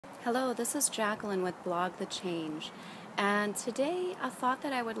Hello, this is Jacqueline with Blog the Change, and today a thought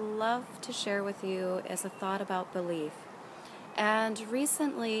that I would love to share with you is a thought about belief. And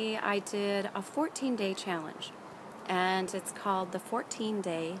recently I did a 14-day challenge, and it's called the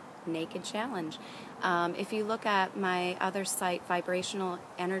 14-Day Naked Challenge. If you look at my other site,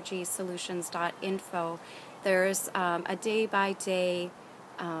 vibrationalenergysolutions.info, there's a day-by-day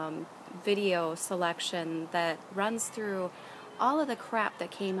video selection that runs through all of the crap that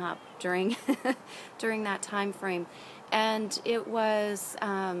came up during during that time frame, and it was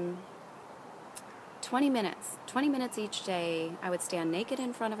 20 minutes each day. I would stand naked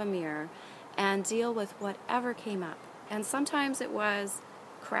in front of a mirror and deal with whatever came up, and sometimes it was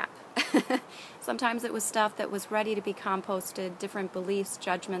crap. Sometimes it was stuff that was ready to be composted, different beliefs,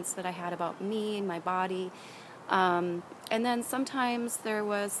 judgments that I had about me and my body. And then sometimes there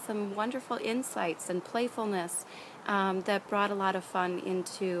was some wonderful insights and playfulness that brought a lot of fun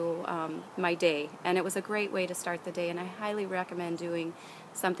into my day. And it was a great way to start the day, and I highly recommend doing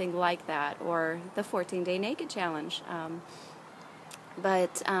something like that, or the 14-Day Naked Challenge.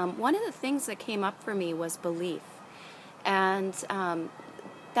 But one of the things that came up for me was belief. And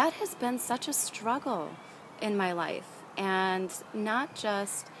that has been such a struggle in my life. And not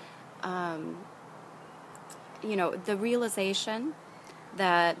just the realization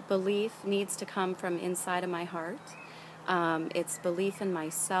that belief needs to come from inside of my heart. It's belief in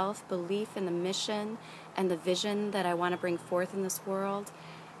myself, belief in the mission and the vision that I want to bring forth in this world,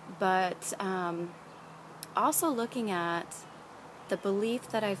 but also looking at the belief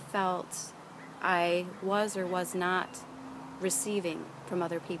that I felt I was or was not receiving from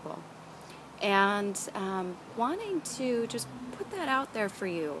other people, and wanting to just put that out there for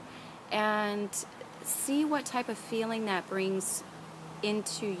you and see what type of feeling that brings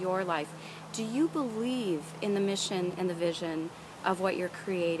into your life. Do you believe in the mission and the vision of what you're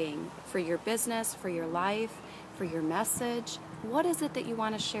creating for your business, for your life, for your message? What is it that you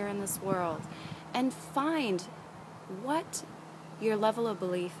want to share in this world? And find what your level of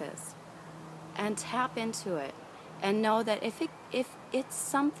belief is, and tap into it, and know that if it's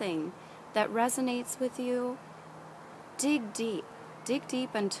something that resonates with you, dig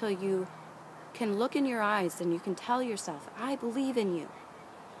deep until you can look in your eyes and you can tell yourself, I believe in you.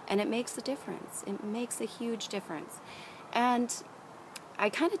 And it makes a difference. It makes a huge difference. And I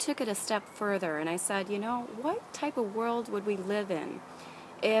kind of took it a step further, and I said, what type of world would we live in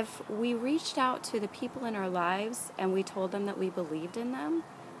if we reached out to the people in our lives and we told them that we believed in them?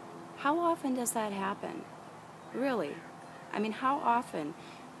 How often does that happen? Really? I mean, how often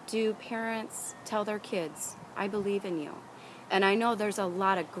do parents tell their kids, I believe in you? And I know there's a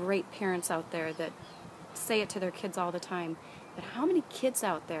lot of great parents out there that say it to their kids all the time, but how many kids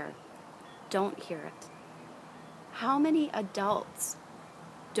out there don't hear it? How many adults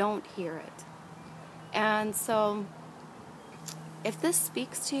don't hear it? And so, if this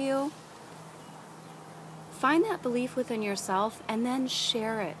speaks to you, find that belief within yourself and then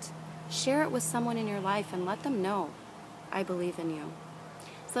share it. Share it with someone in your life and let them know, I believe in you.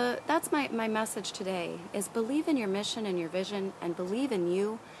 So that's my message today, is believe in your mission and your vision, and believe in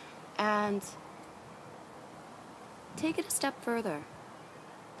you, and take it a step further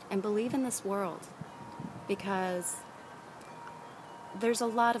and believe in this world, because there's a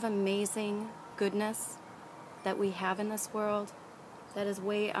lot of amazing goodness that we have in this world that is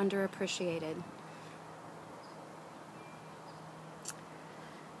way underappreciated.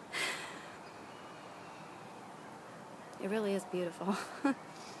 It really is beautiful.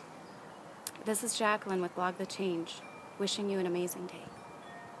 This is Jacqueline with Blog the Change, wishing you an amazing day.